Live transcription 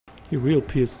He real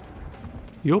pissed.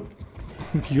 Yup.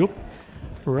 Yup.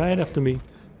 Right after me.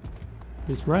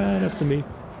 He's right after me.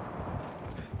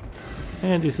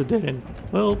 And it's a dead end.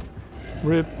 Well,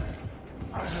 rip.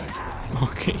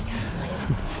 Okay.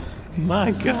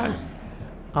 My god.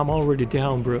 I'm already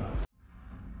down, bro.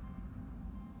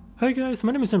 Hi guys,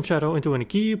 my name is Shadow and I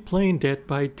keep playing Dead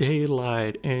by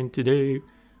Daylight, and today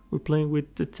we're playing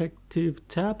with Detective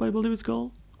Tap, I believe it's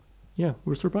called. Yeah,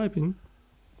 we're surviving.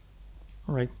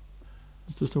 Alright,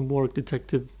 let's do some work,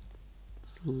 detective.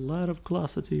 There's a lot of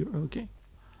classes here, okay.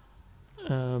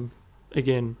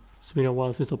 Again, it's been a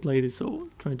while since I played it, so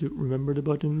trying to remember the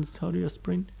buttons. How do I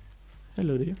sprint?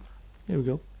 Hello there. There we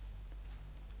go.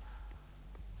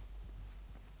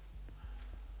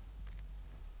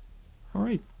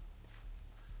 Alright.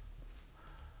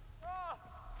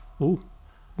 Oh,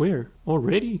 where?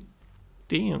 Already?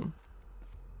 Damn.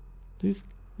 This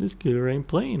killer ain't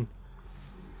playing.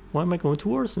 Why am I going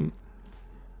towards him?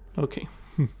 Okay.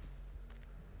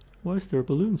 Why is there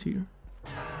balloons here?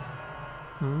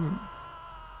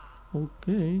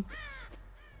 Okay.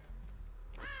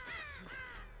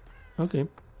 Okay.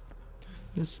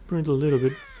 Let's sprint a little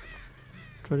bit.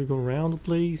 Try to go around the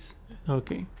place.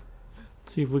 Okay.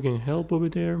 See if we can help over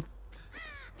there.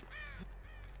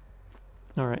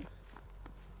 Alright.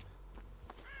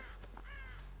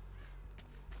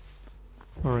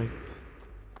 Alright.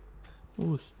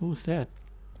 What was that?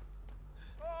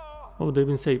 Oh, they've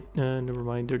been saved. Never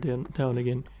mind, they're down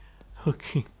again.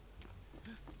 Okay.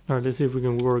 Alright, let's see if we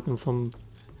can work on some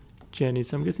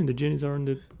Jennies. I'm guessing the Jennies are in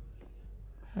the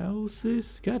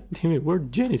houses. God damn it, where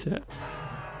Jennies at?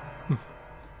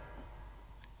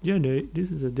 Jenny,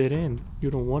 this is a dead end. You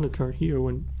don't want to turn here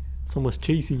when someone's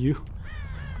chasing you.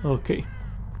 Okay.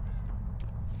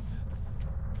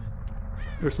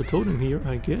 There's a totem here,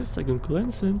 I guess. I can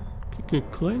cleanse it. I can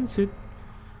cleanse it.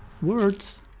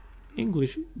 Words.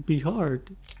 English be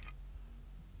hard.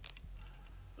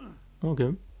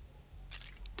 Okay.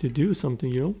 To do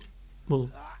something, you know.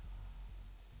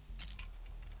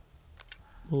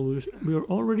 Well, we're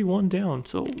already one down,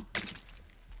 so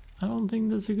I don't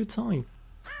think that's a good sign.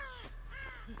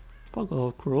 Fuck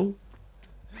off, crow.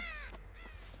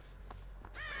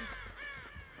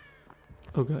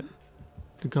 Oh god.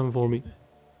 They're coming for me.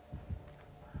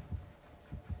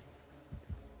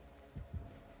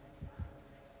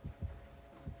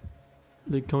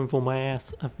 They're coming for my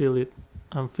ass. I feel it.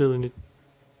 I'm feeling it.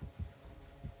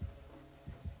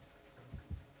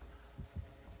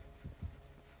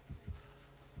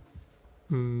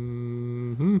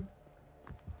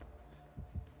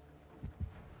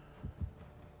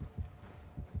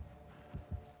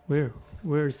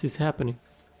 Where is this happening?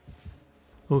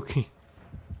 Okay.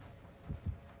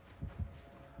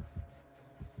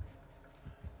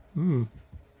 I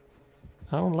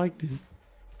don't like this.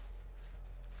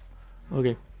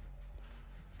 Okay.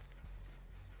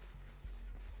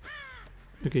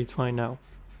 Okay, it's fine now.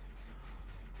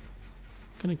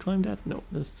 Can I climb that? No,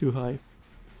 that's too high.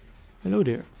 Hello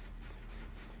there.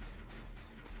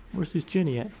 Where's this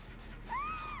Jenny at?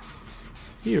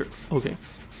 Here. Okay.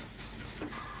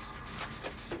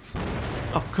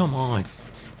 Oh, come on.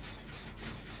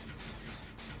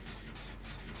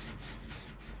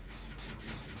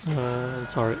 I'm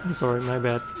sorry, my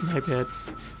bad. I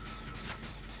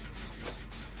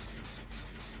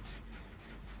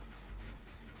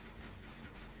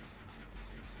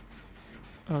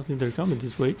don't think they're coming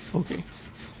this way. Okay.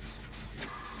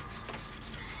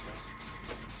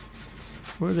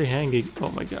 Where are they hanging? Oh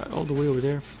my god, all the way over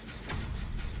there.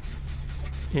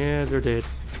 Yeah, they're dead.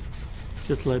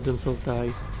 Just let themselves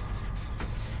die.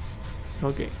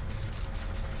 Okay.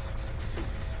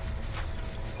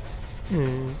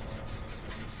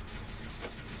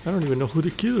 I don't even know who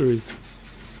the killer is.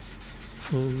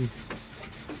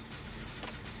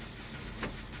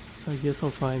 I guess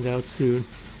I'll find out soon.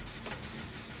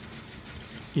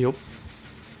 Yup.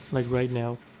 Like right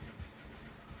now.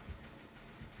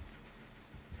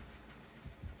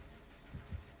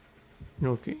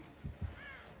 Okay.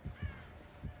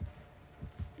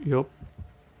 Yup.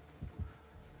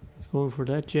 It's going for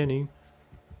that Jenny.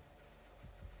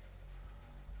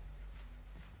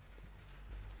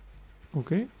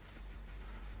 Okay.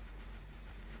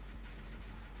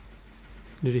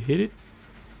 Did he hit it?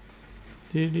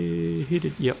 Did he hit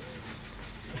it? Yep.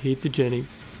 Hit the Jenny.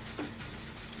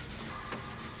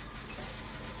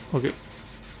 Okay.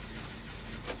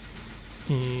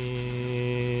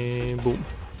 And boom.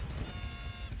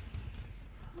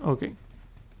 Okay.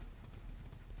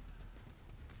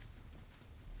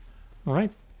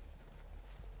 Alright.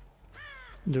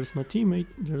 There's my teammate.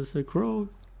 There's a crow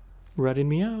ratting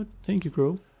me out. Thank you,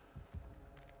 crow.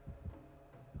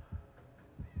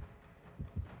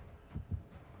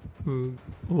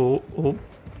 Oh, oh.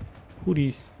 Who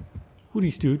these? Who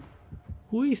these, dude?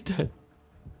 Who is that?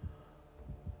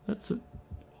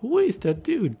 Who is that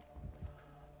dude?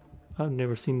 I've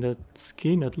never seen that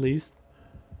skin, at least.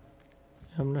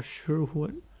 I'm not sure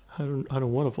what. I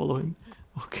don't want to follow him.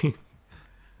 Okay.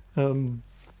 I'm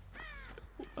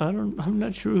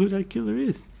not sure who that killer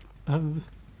is.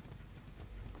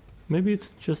 Maybe it's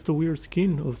just a weird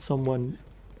skin of someone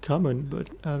common, but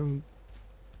I don't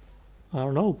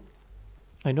know.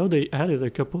 I know they added a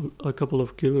couple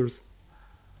of killers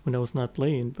when I was not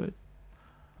playing, but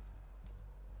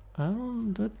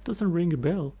that doesn't ring a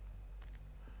bell.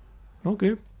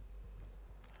 Okay.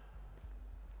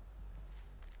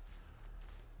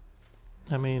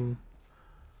 I mean,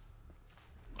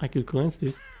 I could cleanse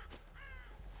this.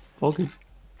 Okay.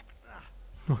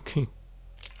 Okay.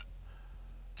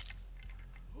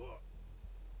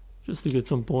 Just to get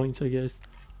some points, I guess.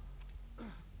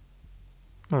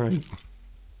 Alright.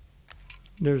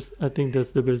 I think that's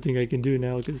the best thing I can do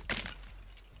now, because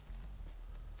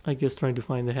I guess trying to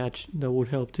find the hatch, that would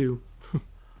help too.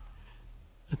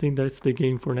 I think that's the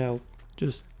game for now.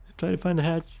 Just try to find the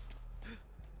hatch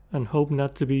and hope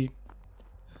not to be,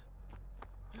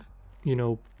 you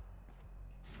know,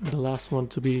 the last one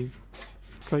to be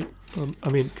try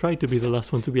to be the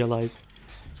last one to be alive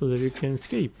so that you can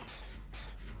escape.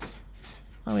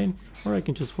 I mean, or I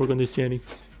can just work on this journey.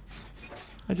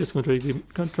 I just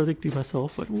contradicted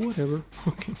myself, but whatever.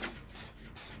 Okay.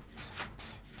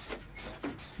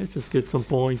 Let's just get some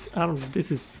points. I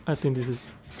think this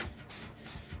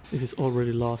is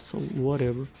already lost, so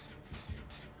whatever.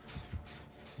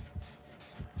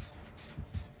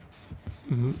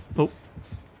 Oh.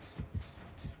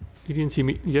 He didn't see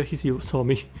me. Yeah, he saw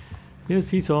me. Yes,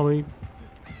 he saw me.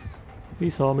 He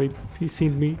saw me. He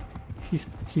seen me.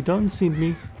 He done seen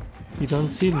me. He done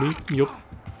seen me. Yup.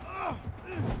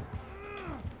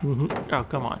 Oh,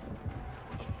 come on.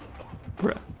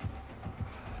 Bruh.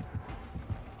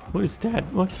 What is that?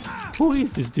 What? Who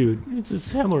is this dude? It's a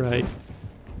samurai.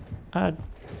 I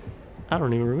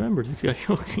don't even remember this guy.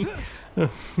 Okay.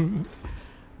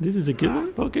 This is a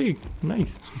killer? Okay,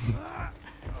 nice.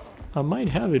 I might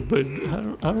have it, but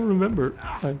I don't remember.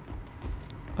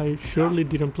 I surely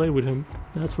didn't play with him.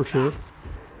 That's for sure.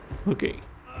 Okay.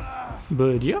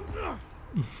 But yeah.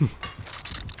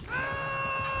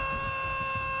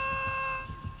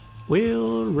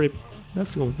 Well, rip.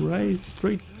 That's going right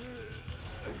straight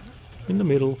in the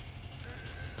middle.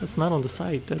 That's not on the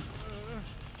side.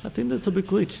 I think that's a bit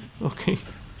glitched. Okay.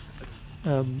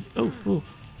 Oh.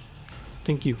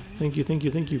 Thank you.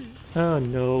 Oh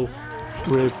no.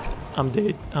 Rip. I'm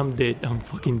dead. I'm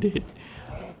fucking dead.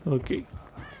 Okay.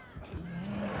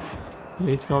 Yeah,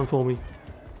 he's coming for me.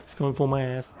 He's coming for my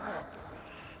ass.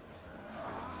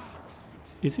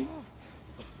 Is he?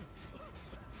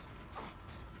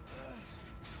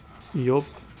 Yup.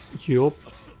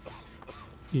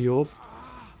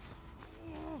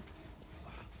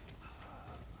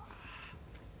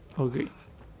 Okay.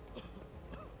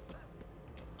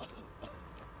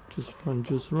 Just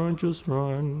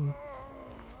run.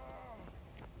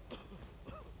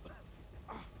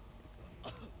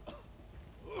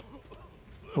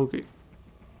 Okay.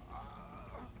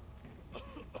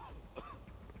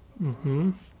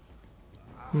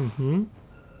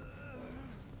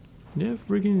 Yeah,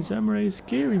 freaking samurai is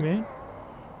scary, man.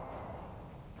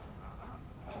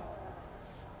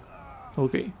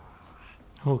 Okay.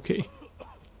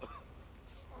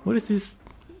 What is this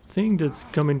thing that's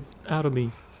coming out of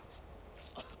me?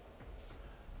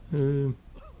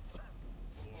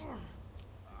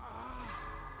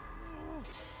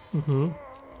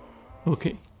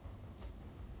 Okay.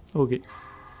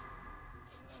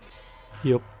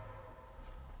 Yup.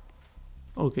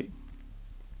 Okay.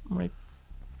 Right.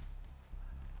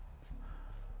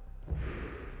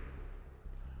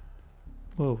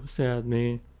 Whoa, sad,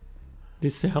 man.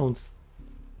 This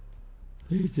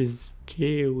is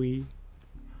scary.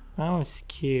 I'm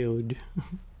scared.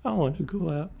 I want to go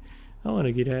out. I want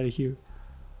to get out of here.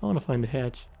 I want to find the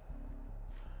hatch.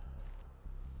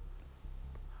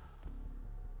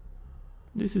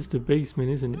 This is the basement,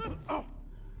 isn't it?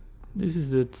 This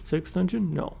is the sex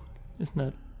dungeon? No, it's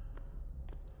not.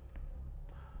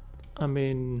 I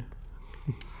mean,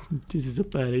 this is a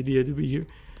bad idea to be here.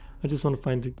 I just want to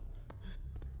find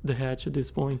the hatch at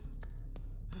this point.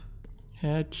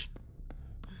 Hatch.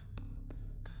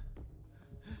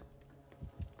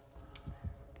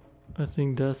 I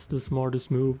think that's the smartest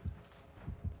move.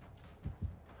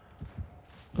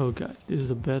 Oh god, this is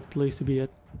a bad place to be at.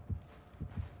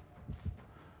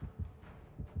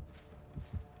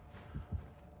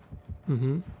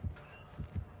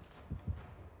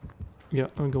 Yeah,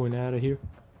 I'm going out of here.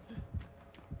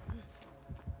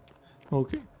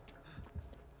 Okay.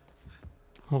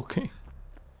 Okay.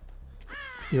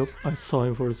 Yep, I saw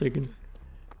him for a second.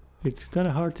 It's kind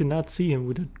of hard to not see him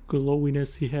with the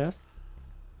glowiness he has.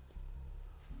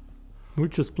 We're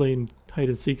just playing hide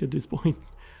and seek at this point.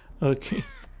 Okay.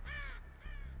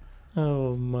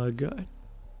 Oh my god.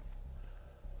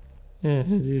 Yeah,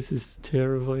 this is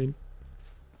terrifying.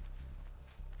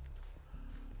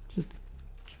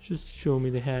 Just show me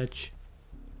the hatch.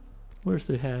 Where's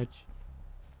the hatch?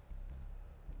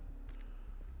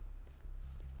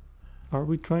 Are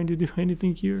we trying to do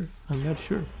anything here? I'm not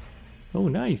sure. Oh,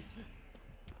 nice.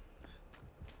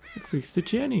 Fix the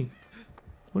Jenny.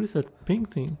 What is that pink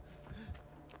thing?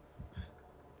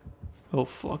 Oh,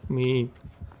 fuck me.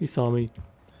 He saw me.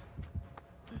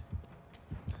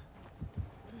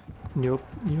 Yup,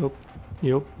 yup,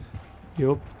 yup,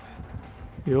 yup,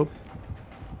 yup,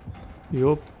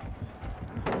 yup.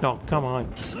 No, come on.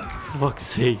 Fuck's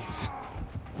sakes.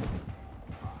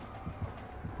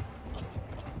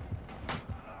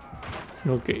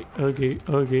 Okay, okay,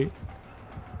 okay.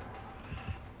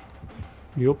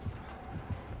 Yup.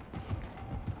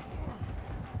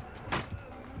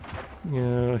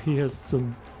 Yeah, he has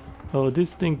some... Oh,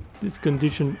 this thing, this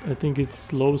condition, I think it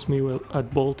slows me well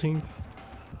at bolting.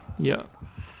 Yeah.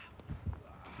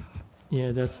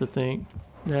 Yeah, that's the thing.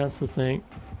 That's the thing.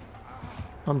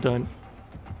 I'm done.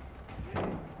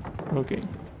 Okay.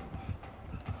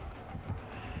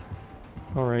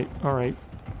 Alright, alright.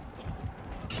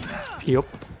 Yep.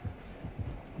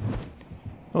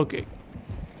 Okay.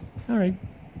 Alright.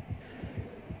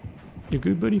 You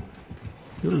good, buddy?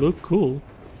 You look cool.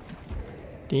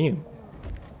 Damn.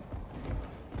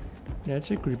 That's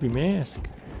a creepy mask.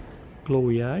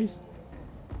 Glowy eyes.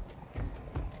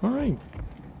 Alright.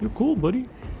 You're cool, buddy.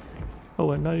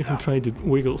 Oh, I'm not even trying to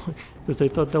wiggle. Because I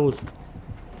thought that was...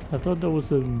 I thought that was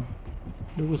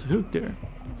there was a hook there.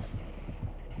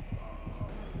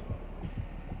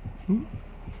 Hmm?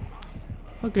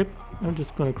 Okay. I'm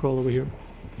just gonna crawl over here.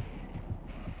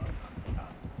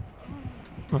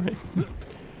 Alright.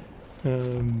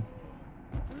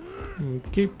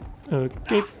 Okay.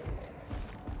 Okay.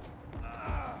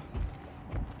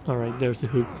 Alright, there's a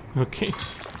hook. Okay.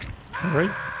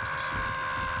 Alright.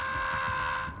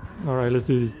 Alright, let's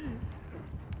do this.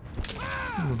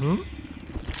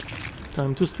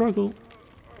 Time to struggle.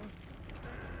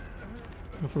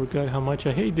 I forgot how much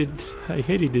I hated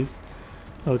this.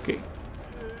 Okay.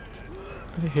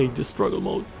 I hate the struggle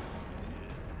mode.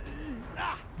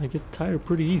 I get tired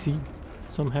pretty easy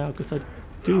somehow because I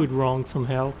do it wrong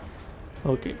somehow.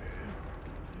 Okay.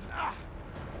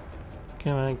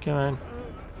 Come on, come on.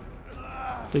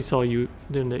 They saw you,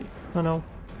 didn't they? Oh no.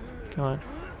 Come on.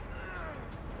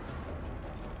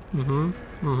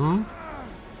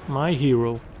 My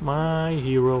hero. My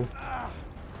hero.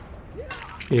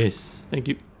 Yes. Thank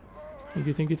you. Thank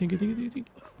you, thank you, thank you, thank you, thank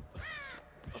you.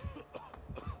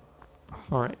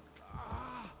 Alright.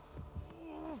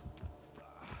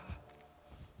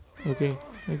 Okay,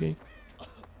 okay.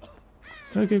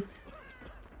 Okay.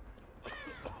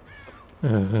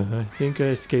 I think I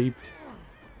escaped.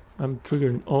 I'm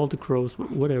triggering all the crows,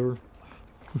 but whatever.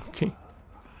 Okay.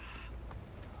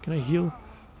 Can I heal?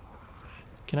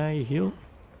 Can I heal?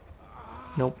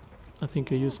 Nope. I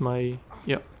think I used my...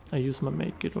 Yep, I used my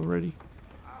medkit already.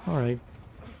 Alright.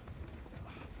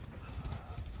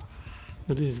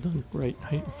 But this is done. Right,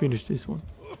 I finished this one.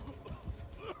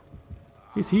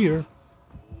 He's here.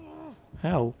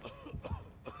 How?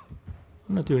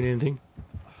 I'm not doing anything.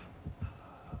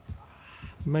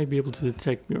 He might be able to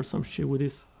detect me or some shit with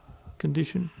his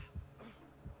condition.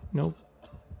 Nope.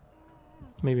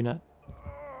 Maybe not.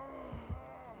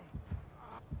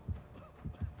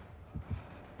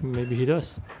 Maybe he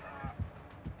does.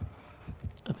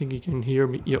 I think he can hear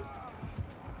me. Yep.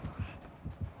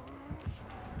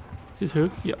 Is this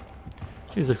hook? Yep.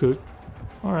 Here's a hook.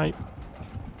 Alright.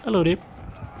 Hello, Dip.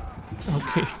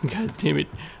 Okay, god damn it.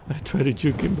 I tried to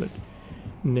juke him, but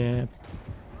nah.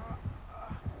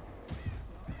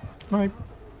 Alright.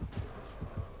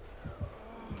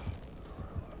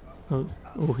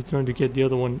 Oh, he's trying to get the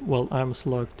other one while I'm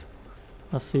slugged.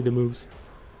 I see the moves.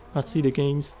 I see the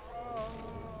games.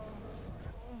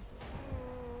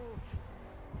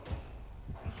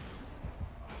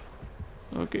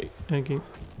 Okay, okay.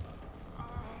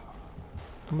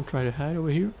 I'm gonna try to hide over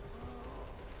here.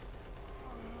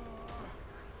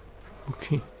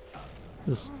 Okay.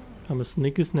 I'm a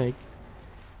sneaky snake.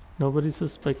 Nobody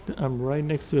suspected. I'm right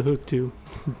next to a hook too.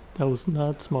 That was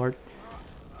not smart.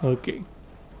 Okay.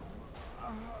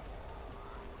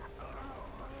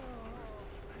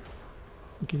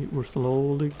 Okay, we're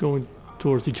slowly going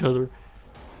towards each other.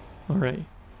 Alright.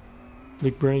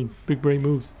 Big brain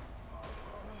moves.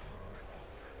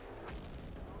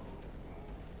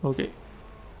 Okay.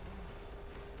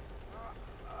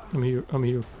 I'm here.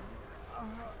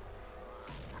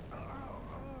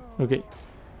 Okay.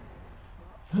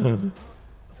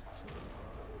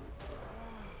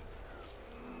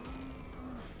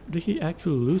 Did he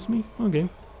actually lose me? Okay.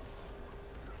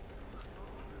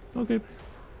 Okay.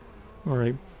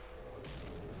 Alright.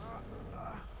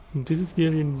 This is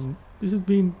being...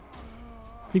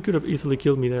 He could have easily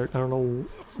killed me there. I don't know.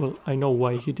 Well, I know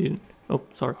why he didn't. Oh,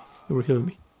 sorry. You were healing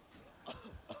me.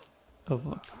 Oh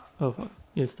fuck. Oh fuck.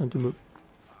 Yes, time to move.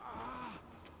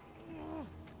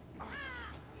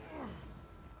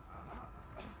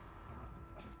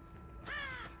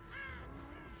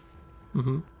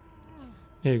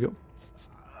 There you go.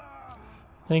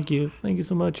 Thank you. Thank you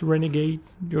so much, Renegade.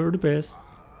 You're the best.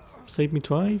 Saved me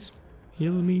twice.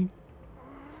 Healing me.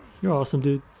 You're awesome,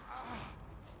 dude.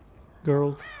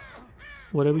 Girl.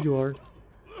 Whatever you are.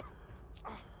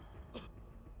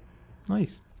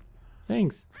 Nice.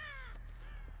 Thanks.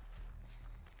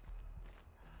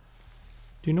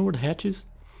 Do you know where the hatch is?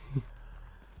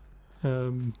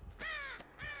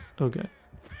 Okay.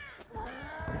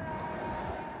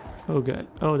 Oh god.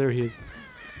 Oh, there he is.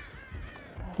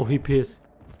 Oh, he pissed.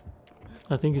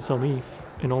 I think he saw me.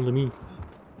 And only me.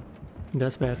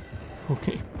 That's bad.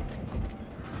 Okay.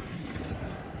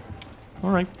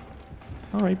 Alright.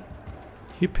 Alright.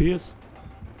 He pissed.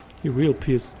 He real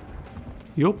pissed.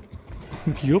 Yup.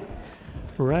 Yup.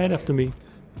 Right after me.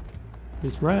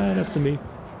 He's right after me.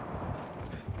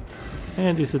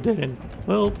 And it's a dead end.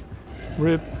 Well,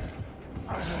 rip.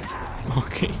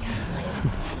 Okay.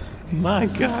 My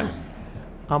god.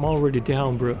 I'm already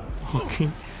down, bro. Okay.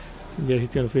 Yeah, he's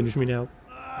gonna finish me now.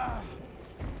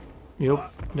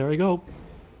 Yup. There I go.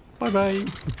 Bye-bye.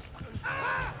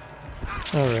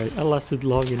 Alright, I lasted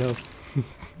long enough.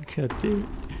 God damn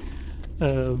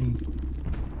it.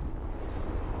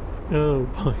 Oh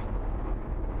boy.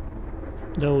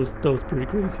 That was pretty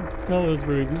crazy. That was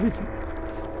pretty crazy.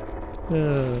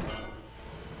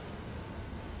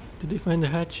 Did they find the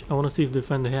hatch? I want to see if they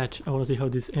find the hatch. I want to see how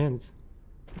this ends.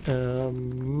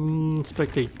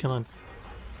 Spectate, come on.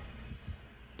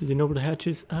 Do they know where the hatch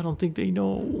is? I don't think they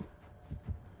know.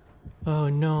 Oh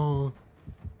no.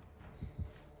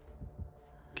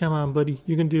 Come on, buddy.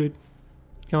 You can do it.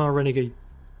 Come on, Renegade.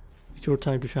 It's your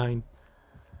time to shine.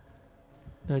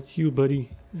 That's you,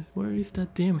 buddy. Where is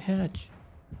that damn hatch?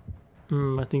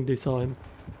 I think they saw him.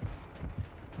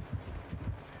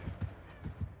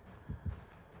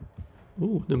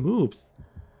 Ooh, the moves.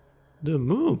 The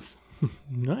moves.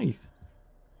 Nice.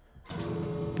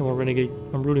 Come on, Renegade.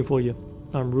 I'm rooting for you.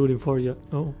 I'm rooting for you.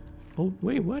 Oh. Oh,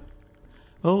 wait, what?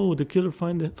 Oh, the killer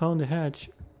found the hatch.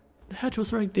 The hatch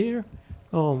was right there?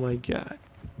 Oh my god.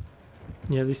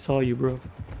 Yeah, they saw you, bro.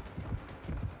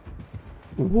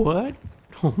 What?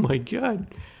 Oh my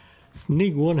god.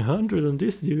 Sneak 100 on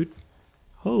this dude.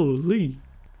 Holy.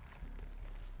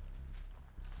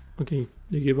 Okay,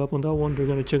 they give up on that one. They're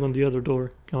gonna check on the other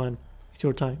door. Come on, it's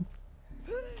your time.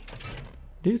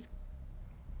 This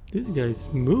guy's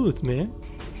smooth, man.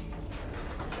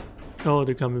 Oh,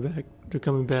 they're coming back. They're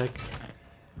coming back.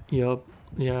 Yup.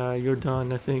 Yeah, you're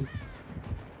done, I think.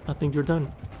 I think you're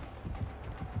done.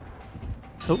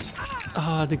 Oh.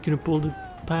 Ah, they couldn't pull the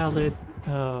pallet.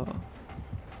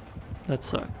 That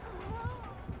sucks.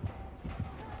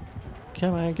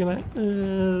 Come on, come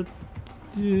on.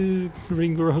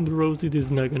 Ring around the rosy. This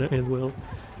is not gonna end well.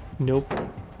 Nope.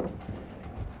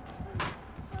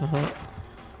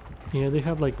 Yeah, they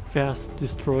have like fast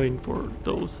destroying for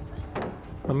those.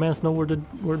 My man's know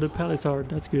where the pallets are.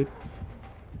 That's good.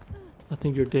 I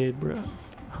think you're dead, bro.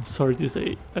 I'm sorry to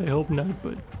say. I hope not,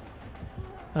 but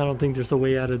I don't think there's a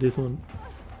way out of this one.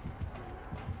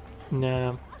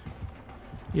 Nah.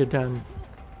 You're done.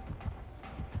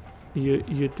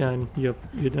 You're done. Yep,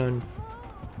 you're done.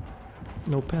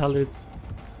 No pallets.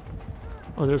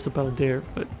 Oh, there's a pallet there,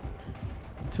 but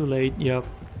too late. Yep.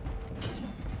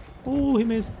 Oh, he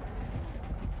missed.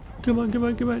 Come on, come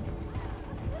on, come on.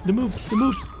 The moves, the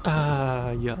moves.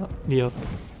 Ah, yeah, yep.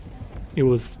 It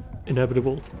was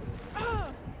inevitable.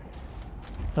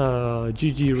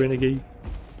 GG Renegade.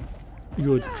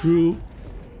 You're a true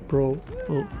pro.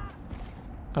 Well,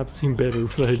 I've seen better,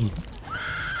 but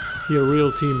you're a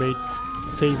real teammate,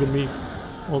 saving me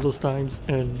all those times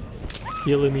and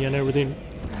healing me and everything.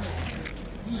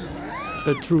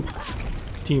 A true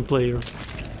team player.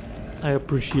 I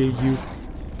appreciate you.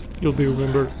 You'll be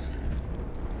remembered.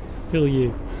 Hell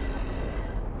yeah.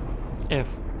 F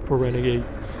for Renegade.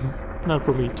 Not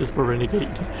for me, just for Renegade.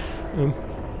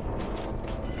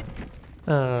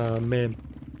 Ah, man.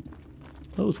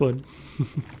 That was fun.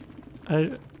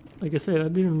 Like I said, I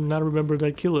did not remember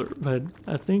that killer, but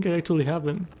I think I actually have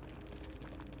him.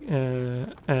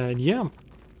 And yeah.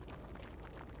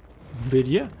 But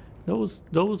yeah, that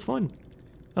was fun.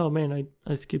 Oh man,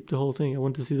 I skipped the whole thing. I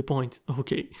want to see the point.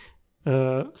 Okay.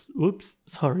 Whoops,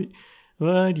 sorry.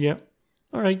 But yeah.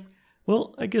 Alright.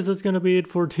 Well, I guess that's gonna be it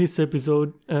for this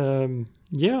episode.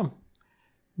 Yeah.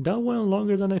 That went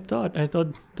longer than I thought. I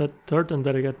thought that third time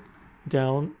that I got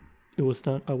down, I was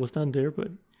down there,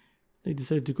 but they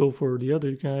decided to go for the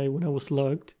other guy when I was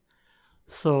locked.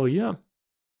 So yeah.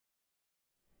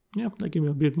 Yeah, that gave me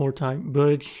a bit more time.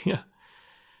 But yeah.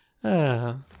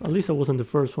 At least I wasn't the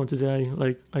first one to die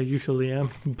like I usually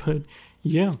am. But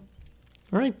yeah.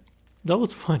 Alright. That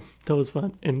was fun. That was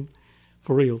fun. And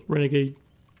for real, Renegade,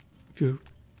 if you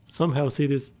somehow see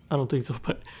this, I don't think so,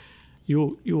 but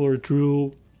you are a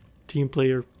true team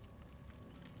player.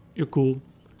 You're cool.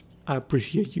 I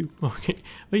appreciate you. Okay.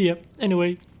 But yeah,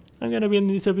 anyway, I'm gonna be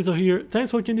ending this episode here.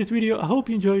 Thanks for watching this video. I hope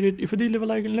you enjoyed it. If you did, leave a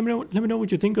like and let me know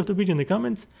what you think of the video in the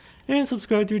comments. And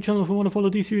subscribe to your channel if you want to follow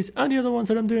this series and the other ones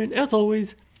that I'm doing. As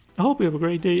always, I hope you have a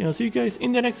great day and I'll see you guys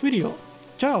in the next video.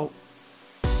 Ciao!